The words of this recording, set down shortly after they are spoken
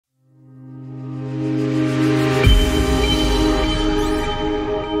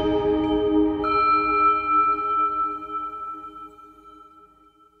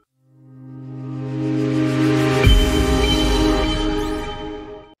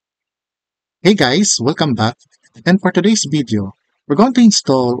Hey guys, welcome back. And for today's video, we're going to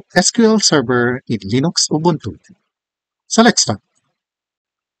install SQL Server in Linux Ubuntu. So let's start.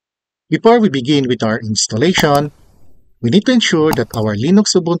 Before we begin with our installation, we need to ensure that our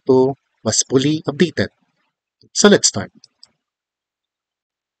Linux Ubuntu was fully updated. So let's start.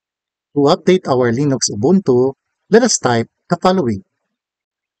 To update our Linux Ubuntu, let us type the following.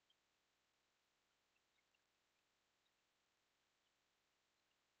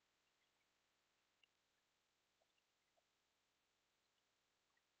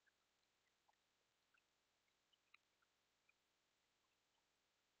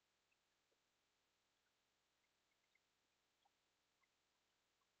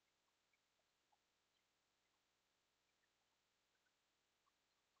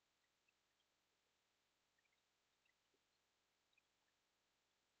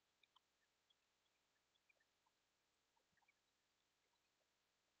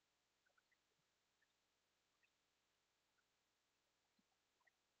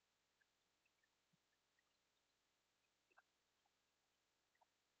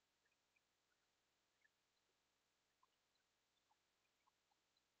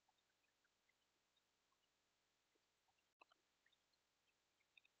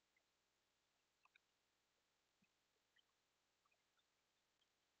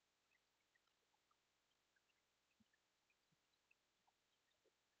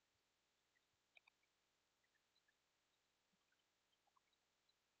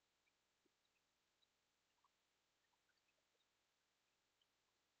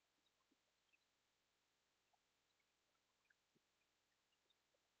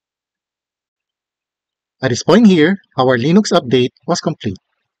 At this point here, our Linux update was complete.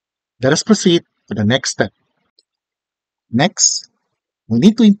 Let us proceed to the next step. Next, we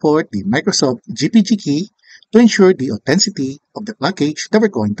need to import the Microsoft GPG Key to ensure the authenticity of the package that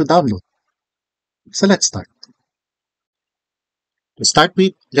we're going to download. So let's start. To start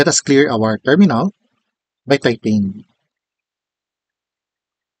with, let us clear our terminal by typing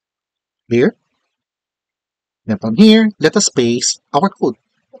clear. Then from here, let us paste our code.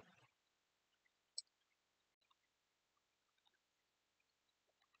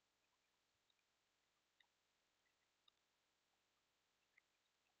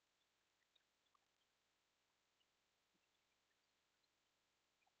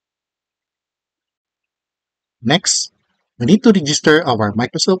 Next, we need to register our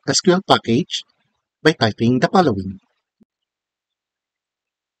Microsoft SQL package by typing the following.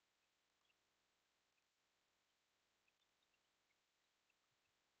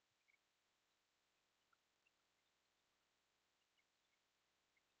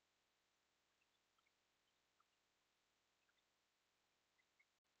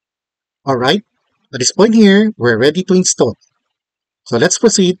 Alright, at this point here, we're ready to install. So let's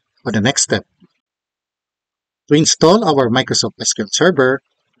proceed on the next step. To install our Microsoft SQL Server,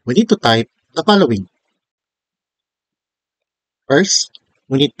 we need to type the following. First,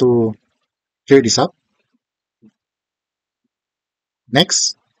 we need to clear this up.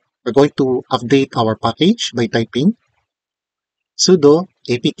 Next, we're going to update our package by typing sudo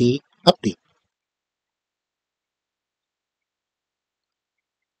apt-update.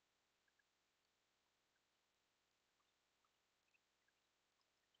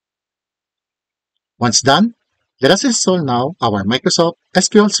 Once done, let us install now our Microsoft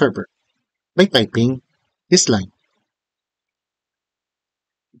SQL Server by typing this line.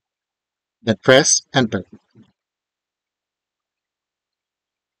 Then press enter.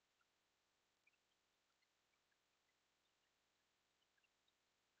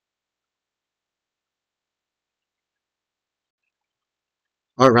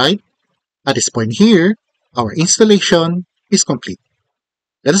 Alright, at this point here, our installation is complete.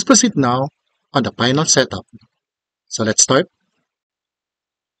 Let us proceed now on the final setup. So let's start.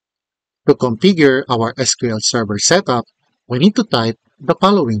 To configure our SQL Server setup, we need to type the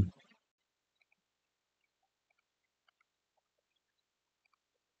following.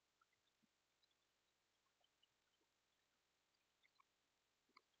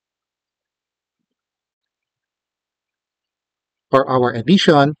 For our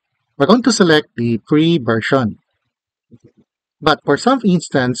edition, we're going to select the free version. But for some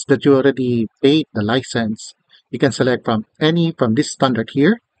instance that you already paid the license, you can select from any from this standard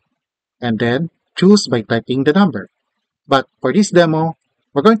here and then choose by typing the number. But for this demo,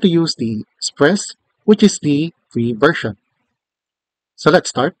 we're going to use the Express, which is the free version. So let's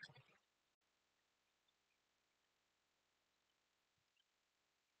start.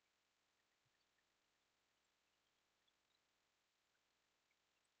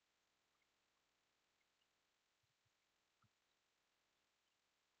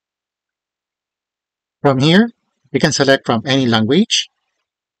 From here, we can select from any language,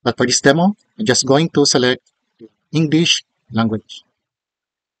 but for this demo, I'm just going to select English language.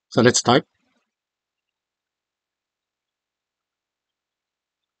 So let's start.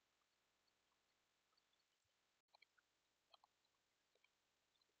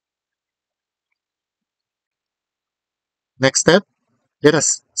 Next step, let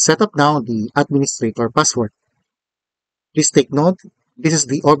us set up now the administrator password. Please take note, this is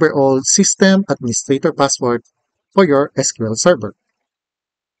the overall system administrator password for your SQL Server.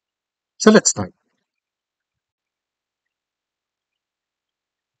 So let's start.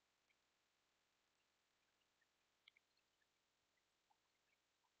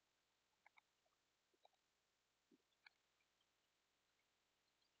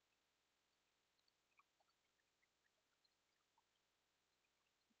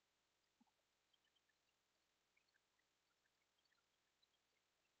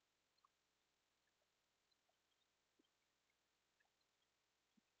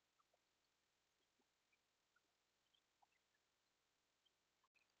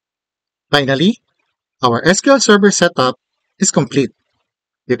 Finally, our SQL Server setup is complete.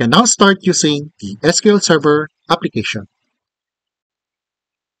 You can now start using the SQL Server application.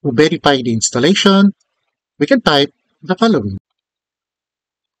 To verify the installation, we can type the following.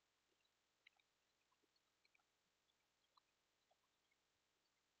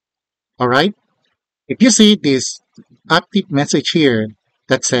 Alright, if you see this active message here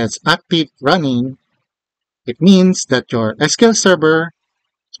that says active running, it means that your SQL Server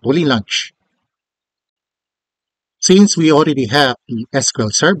is fully launched. Since we already have the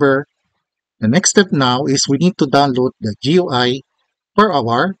SQL Server, the next step now is we need to download the GUI for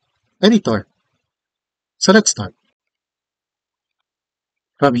our editor. So let's start.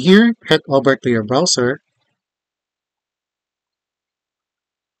 From here, head over to your browser.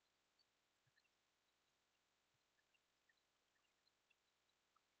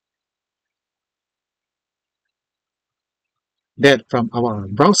 Then from our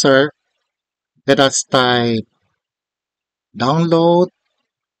browser, let us type download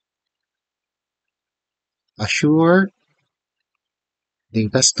Azure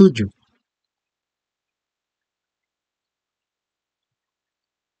Data Studio.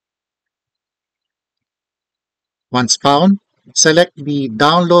 Once found, select the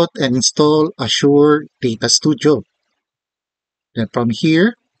download and install Azure Data Studio. Then from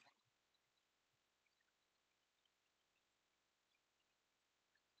here,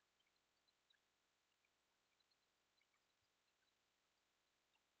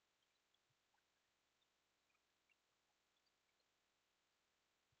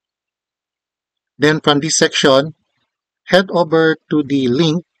 then from this section, head over to the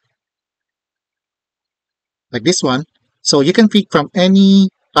link like this one. So you can pick from any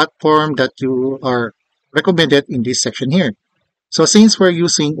platform that you are recommended in this section here. So since we're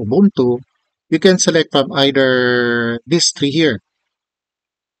using Ubuntu, you can select from either these three here.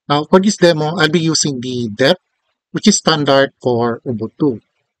 Now for this demo, I'll be using the dev, which is standard for Ubuntu.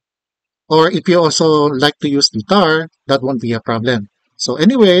 Or if you also like to use the tar, that won't be a problem. So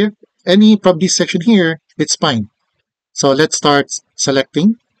anyway, any from this section here, it's fine. So let's start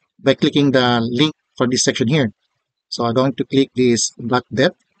selecting by clicking the link for this section here. So I'm going to click this black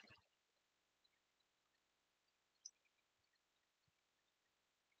depth.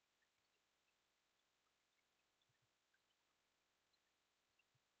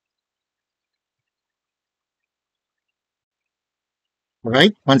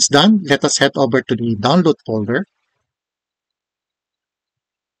 Alright, once done, let us head over to the download folder.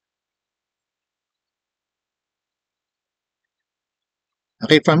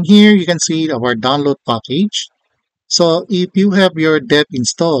 Okay, from here, you can see our download package. So if you have your dev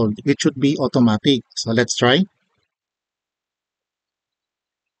installed, it should be automatic. So let's try.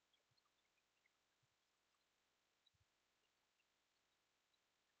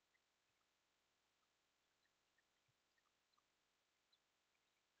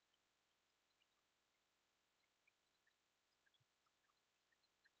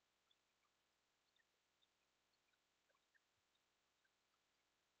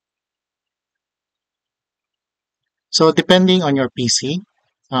 So depending on your PC,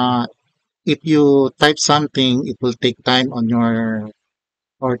 if you type something, it will take time on your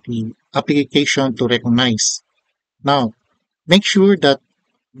or the application to recognize. Now, make sure that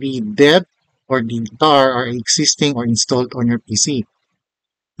the dev or the tar are existing or installed on your PC.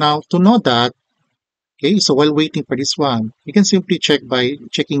 Now, to know that, okay, so while waiting for this one, you can simply check by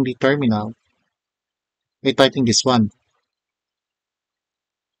checking the terminal by typing this one.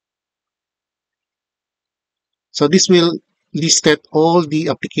 So this will listed all the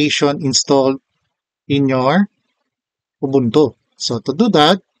application installed in your Ubuntu. So to do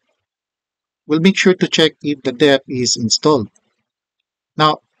that, we'll make sure to check if the dev is installed.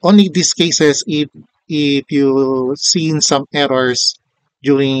 Now, only these cases if you seen some errors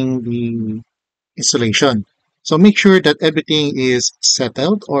during the installation. So make sure that everything is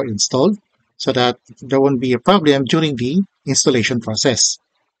settled or installed so that there won't be a problem during the installation process.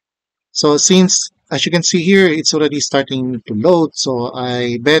 So since, as you can see here, it's already starting to load, so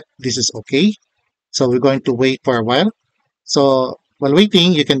I bet this is okay. So we're going to wait for a while. So while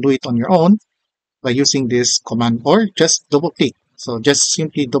waiting, you can do it on your own by using this command or just double click. So just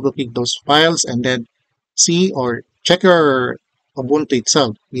simply double click those files and then see or check your Ubuntu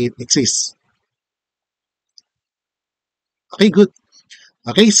itself if it exists. Okay, good.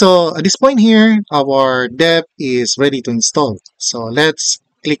 Okay, so at this point here, our dev is ready to install. So let's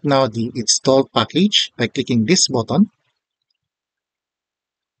click now the install package by clicking this button.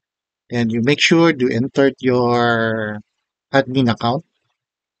 And you make sure you enter your admin account.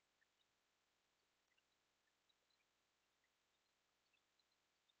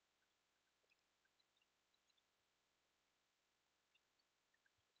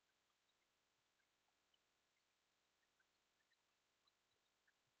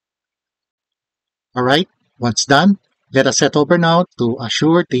 All right, once done, let us head over now to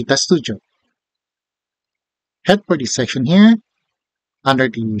Azure Data Studio. Head for this section here under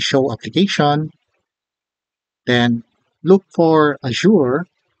the Show Application, then look for Azure,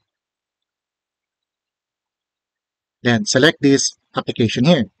 then select this application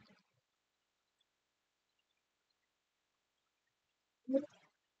here.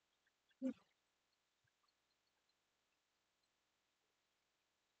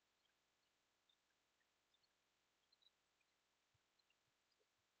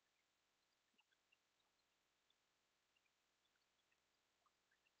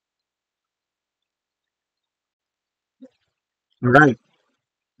 All right,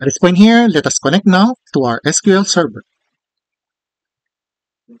 at this point here, let us connect now to our SQL Server.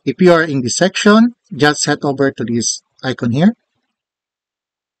 If you are in this section, just head over to this icon here.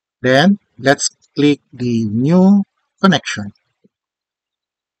 Then let's click the New Connection.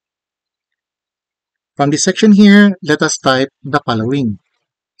 From this section here, let us type the following.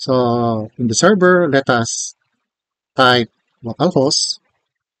 So in the server, let us type localhost.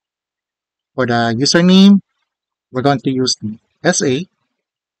 For the username, we're going to use the SA.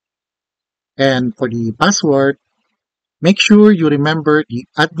 And for the password, make sure you remember the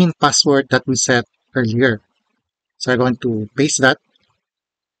admin password that we set earlier. So I'm going to paste that.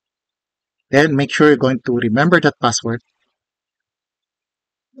 Then make sure you're going to remember that password.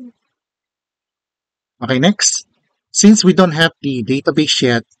 Okay, next. Since we don't have the database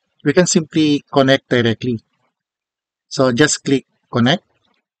yet, we can simply connect directly. So just click connect.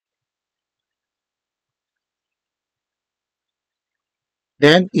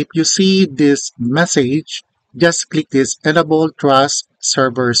 Then if you see this message, just click this Enable Trust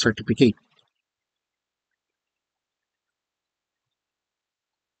Server Certificate.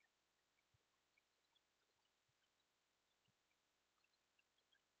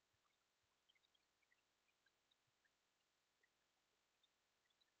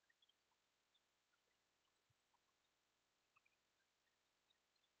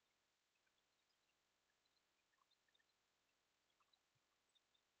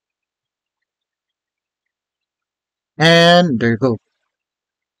 And there you go.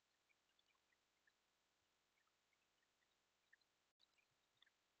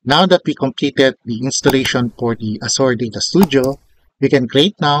 Now that we completed the installation for the Azure Data Studio, you can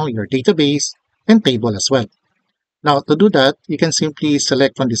create now your database and table as well. Now to do that, you can simply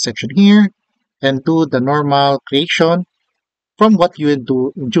select from this section here and do the normal creation from what you would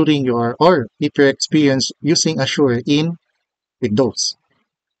do during your or if your experience using Azure in Windows.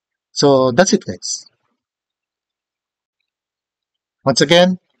 So that's it, guys. Once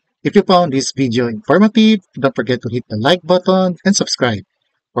again, if you found this video informative, don't forget to hit the like button and subscribe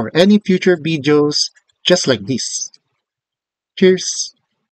for any future videos just like this. Cheers!